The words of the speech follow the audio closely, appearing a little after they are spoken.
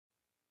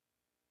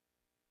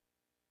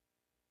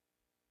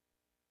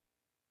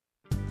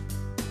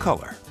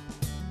Color.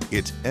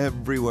 It's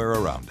everywhere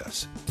around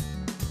us.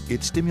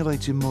 It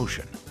stimulates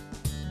emotion,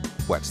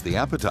 whets the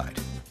appetite,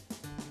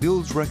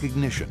 builds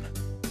recognition,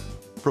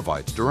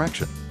 provides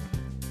direction,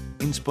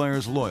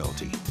 inspires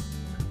loyalty,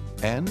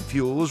 and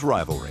fuels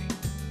rivalry.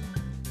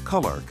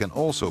 Color can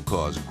also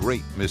cause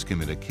great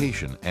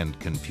miscommunication and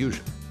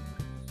confusion.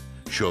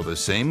 Show the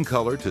same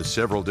color to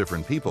several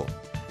different people,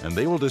 and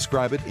they will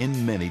describe it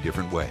in many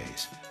different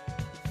ways.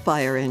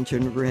 Fire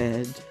engine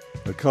red.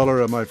 The color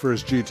of my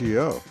first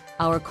GTO.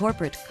 Our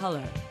corporate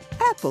color.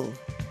 Apple.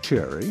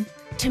 Cherry.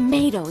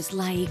 Tomatoes,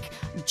 like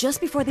just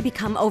before they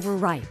become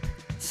overripe.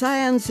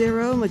 Cyan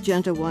 0,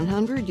 magenta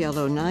 100,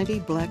 yellow 90,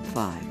 black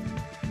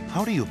 5.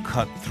 How do you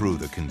cut through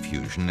the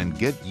confusion and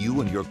get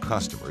you and your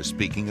customers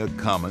speaking a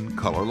common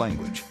color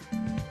language?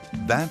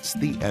 That's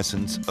the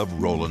essence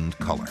of Roland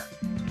Color.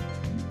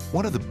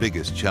 One of the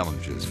biggest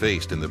challenges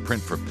faced in the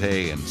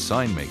print-for-pay and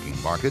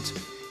sign-making markets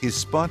is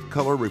spot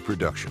color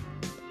reproduction.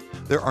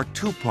 There are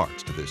two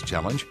parts to this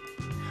challenge: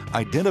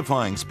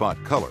 identifying spot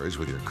colors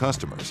with your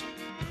customers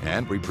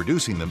and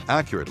reproducing them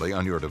accurately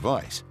on your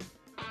device.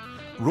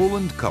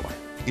 Roland Color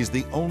is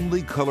the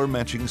only color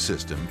matching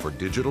system for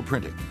digital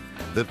printing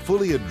that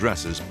fully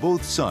addresses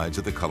both sides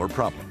of the color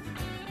problem.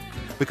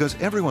 Because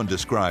everyone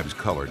describes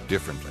color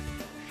differently,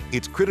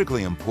 it's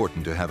critically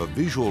important to have a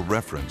visual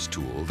reference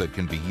tool that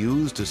can be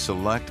used to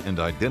select and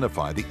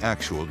identify the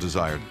actual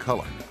desired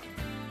color.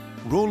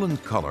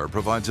 Roland Color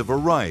provides a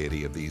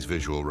variety of these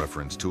visual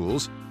reference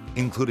tools,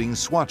 including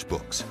swatch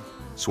books,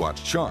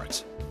 swatch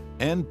charts,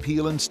 and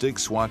peel and stick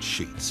swatch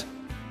sheets.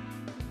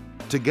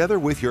 Together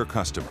with your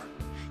customer,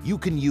 you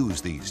can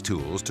use these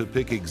tools to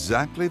pick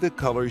exactly the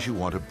colors you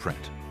want to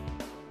print.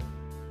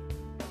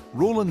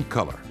 Roland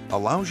Color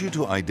allows you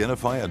to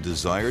identify a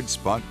desired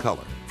spot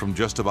color from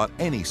just about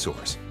any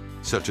source,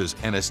 such as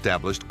an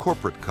established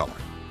corporate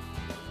color,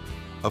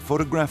 a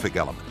photographic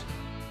element,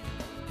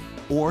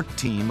 or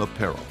team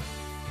apparel.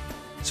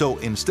 So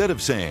instead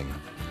of saying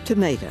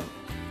Tomato.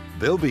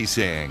 they'll be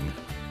saying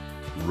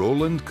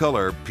Roland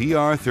Color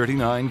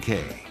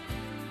PR39K.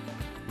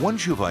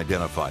 Once you've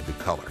identified the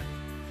color,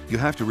 you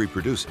have to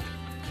reproduce it.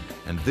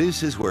 And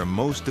this is where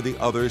most of the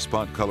other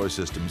spot color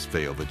systems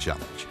fail the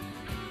challenge.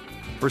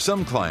 For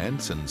some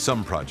clients and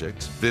some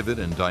projects, vivid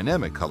and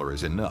dynamic color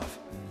is enough.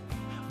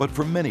 But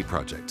for many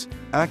projects,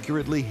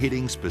 accurately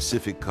hitting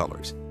specific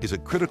colors is a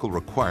critical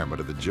requirement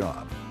of the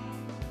job.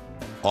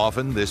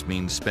 Often this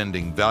means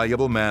spending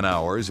valuable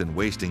man-hours and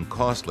wasting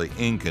costly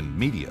ink and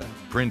media,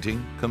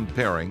 printing,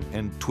 comparing,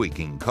 and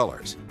tweaking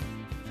colors.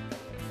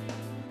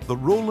 The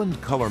Roland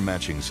Color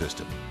Matching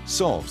System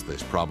solves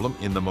this problem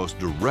in the most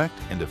direct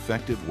and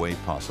effective way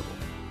possible.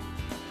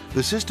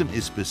 The system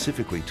is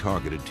specifically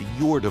targeted to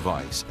your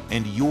device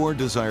and your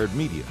desired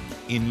media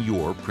in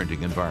your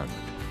printing environment.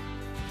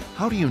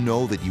 How do you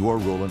know that your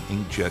Roland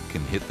inkjet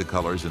can hit the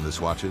colors in the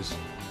swatches?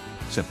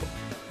 Simple.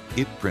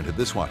 It printed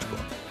the swatch book.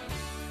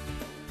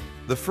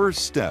 The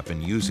first step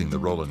in using the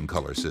Roland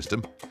Color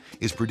system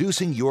is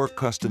producing your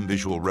custom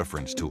visual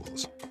reference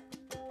tools.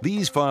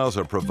 These files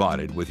are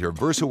provided with your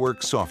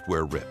VersaWorks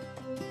software RIP.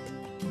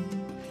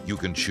 You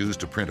can choose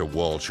to print a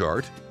wall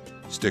chart,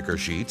 sticker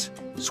sheets,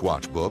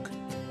 swatch book,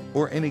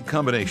 or any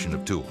combination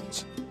of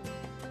tools.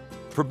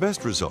 For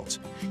best results,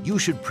 you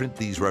should print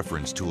these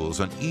reference tools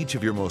on each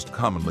of your most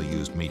commonly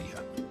used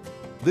media.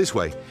 This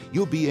way,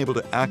 you'll be able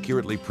to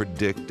accurately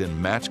predict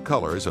and match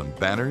colors on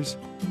banners,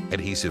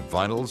 adhesive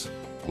vinyls,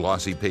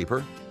 glossy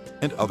paper,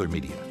 and other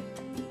media.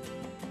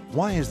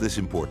 Why is this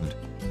important?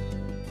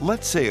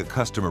 Let's say a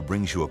customer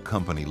brings you a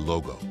company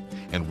logo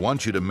and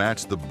wants you to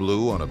match the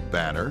blue on a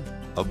banner,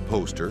 a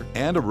poster,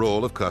 and a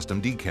roll of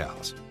custom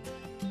decals.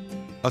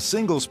 A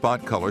single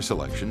spot color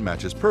selection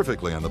matches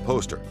perfectly on the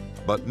poster,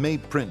 but may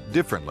print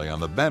differently on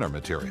the banner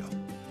material.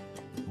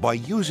 By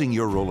using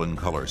your Roland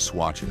Color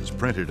swatches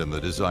printed in the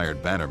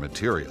desired banner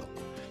material,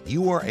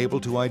 you are able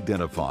to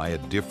identify a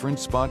different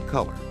spot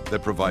color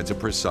that provides a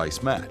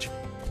precise match.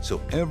 So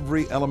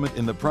every element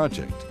in the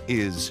project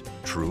is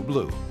true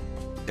blue,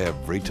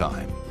 every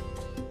time.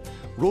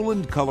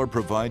 Roland Color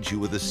provides you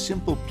with a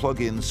simple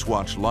plug-in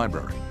swatch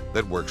library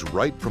that works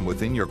right from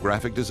within your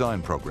graphic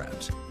design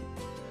programs.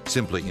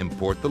 Simply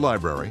import the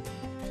library,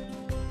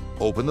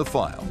 open the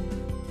file,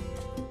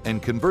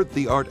 and convert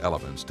the art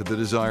elements to the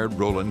desired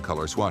Roland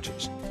Color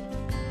swatches.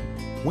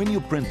 When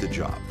you print the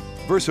job,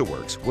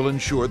 VersaWorks will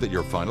ensure that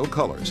your final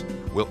colors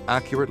will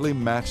accurately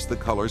match the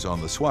colors on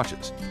the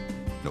swatches.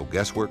 No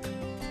guesswork,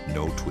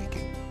 no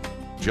tweaking.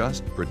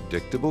 Just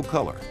predictable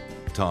color,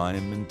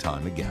 time and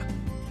time again.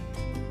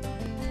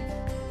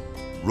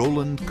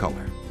 Roland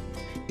Color.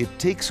 It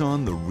takes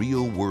on the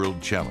real-world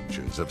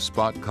challenges of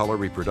spot color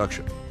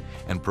reproduction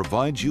and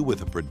provides you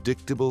with a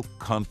predictable,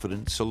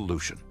 confident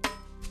solution.